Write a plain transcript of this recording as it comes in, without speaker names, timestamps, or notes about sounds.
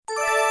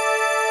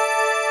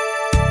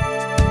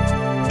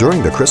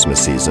During the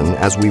Christmas season,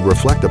 as we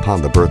reflect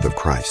upon the birth of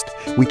Christ,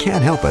 we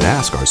can't help but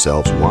ask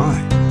ourselves why.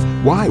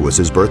 Why was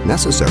his birth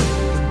necessary?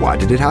 Why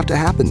did it have to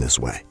happen this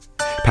way?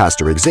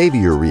 Pastor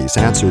Xavier Reese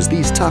answers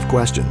these tough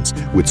questions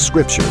with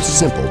Scripture's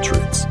simple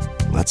truths.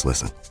 Let's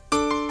listen. The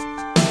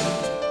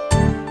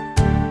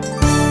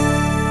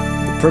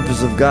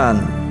purpose of God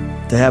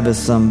to have his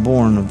son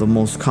born of the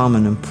most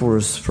common and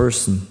poorest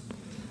person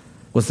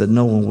was that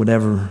no one would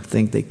ever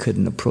think they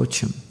couldn't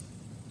approach him.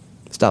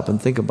 Stop and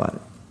think about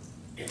it.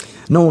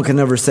 No one can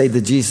ever say to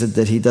Jesus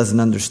that he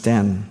doesn't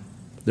understand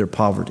their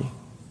poverty.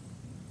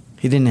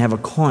 He didn't have a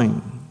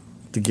coin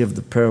to give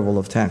the parable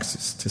of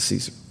taxes to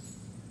Caesar.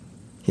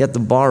 He had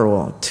to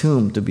borrow a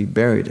tomb to be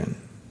buried in.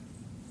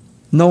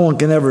 No one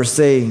can ever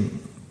say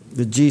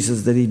to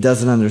Jesus that he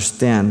doesn't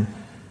understand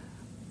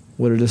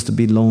what it is to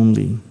be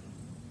lonely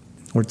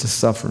or to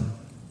suffer.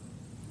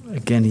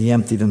 Again, he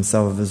emptied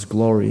himself of his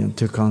glory and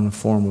took on the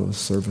form of a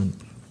servant.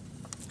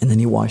 And then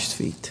he washed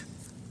feet.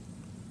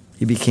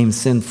 He became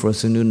sin for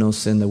us who knew no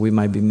sin, that we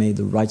might be made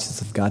the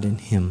righteousness of God in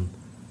him.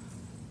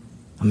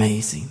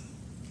 Amazing.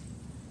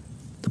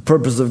 The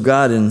purpose of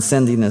God in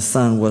sending his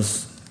son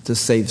was to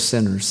save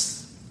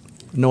sinners.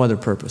 No other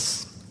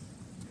purpose.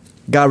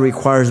 God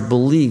requires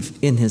belief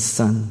in his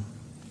son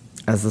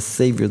as the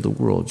Savior of the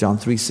world. John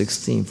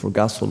 3:16, for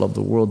God so loved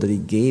the world that he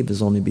gave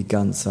his only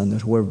begotten Son,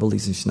 that whoever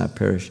believes in him shall not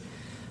perish,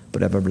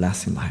 but have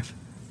everlasting life.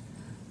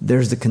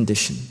 There's the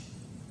condition.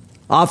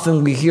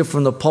 Often we hear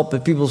from the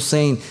pulpit people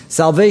saying,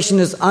 salvation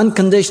is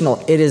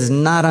unconditional. It is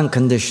not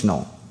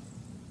unconditional.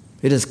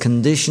 It is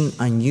conditioned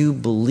on you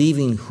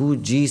believing who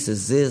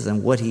Jesus is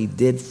and what he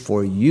did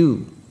for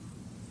you.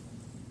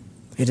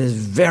 It is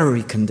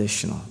very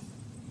conditional.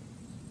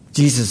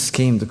 Jesus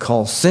came to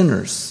call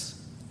sinners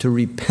to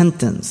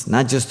repentance,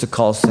 not just to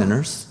call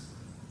sinners,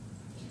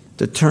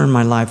 to turn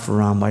my life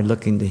around by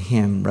looking to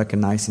him,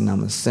 recognizing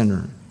I'm a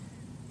sinner,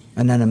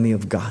 an enemy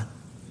of God,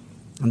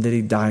 and that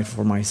he died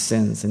for my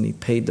sins, and he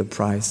paid the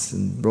price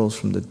and rose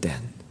from the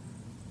dead,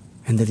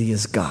 and that he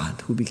is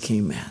God who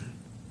became man.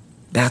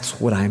 That's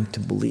what I'm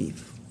to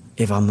believe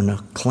if I'm going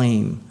to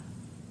claim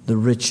the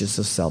riches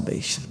of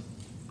salvation.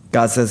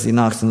 God says he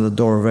knocks on the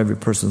door of every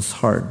person's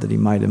heart that he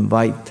might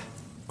invite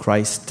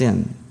Christ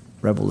in.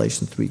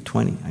 Revelation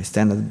 3:20, I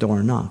stand at the door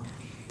and knock.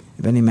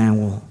 If any man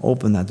will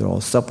open that door,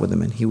 I'll sup with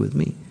him and he with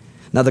me.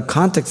 Now the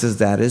context is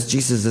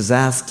Jesus is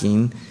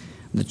asking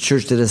the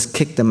church that has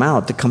kicked him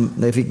out to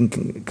come, if he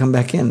can come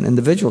back in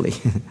individually.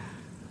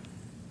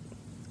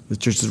 The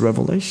church's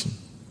revelation.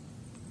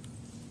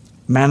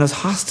 Man is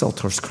hostile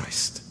towards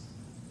Christ,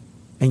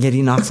 and yet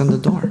he knocks on the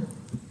door.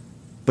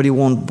 But he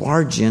won't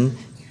barge in.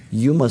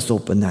 You must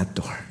open that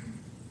door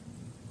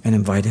and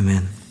invite him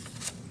in.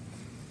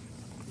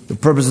 The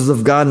purposes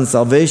of God in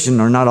salvation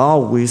are not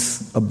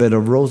always a bed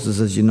of roses.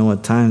 As you know,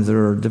 at times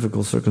there are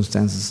difficult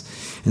circumstances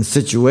and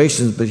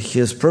situations, but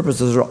his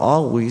purposes are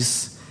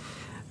always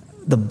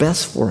the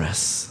best for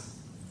us.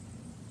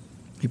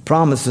 He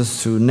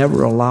promises to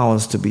never allow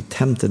us to be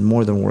tempted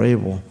more than we're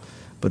able,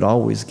 but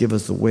always give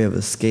us the way of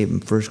escape in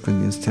 1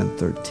 Corinthians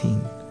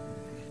 10:13.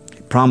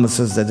 He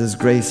promises that his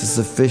grace is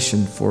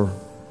sufficient for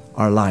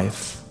our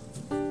life.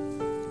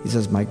 He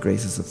says, my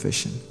grace is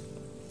sufficient.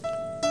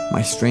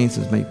 My strength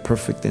is made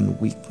perfect in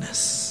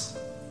weakness.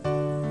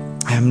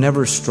 I am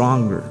never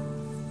stronger,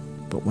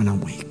 but when I'm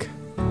weak,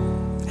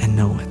 and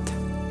know it.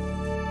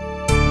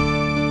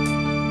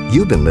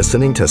 You've been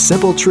listening to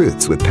Simple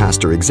Truths with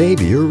Pastor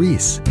Xavier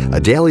Reese, a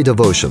daily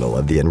devotional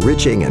of the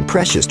enriching and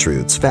precious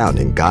truths found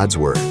in God's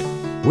Word.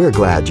 We're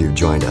glad you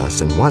joined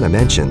us and want to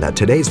mention that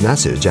today's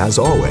message, as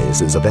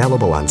always, is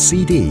available on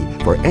CD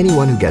for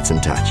anyone who gets in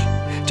touch.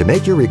 To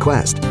make your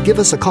request, give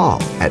us a call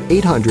at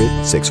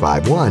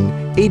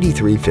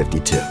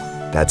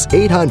 800-651-8352. That's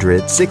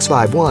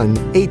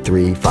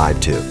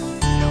 800-651-8352.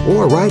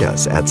 Or write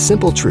us at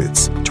Simple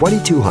Truths,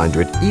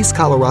 2200 East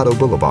Colorado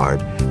Boulevard,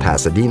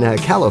 Pasadena,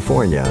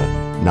 California,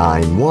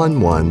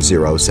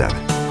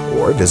 91107.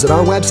 Or visit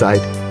our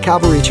website,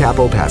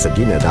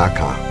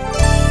 CalvaryChapelPasadena.com.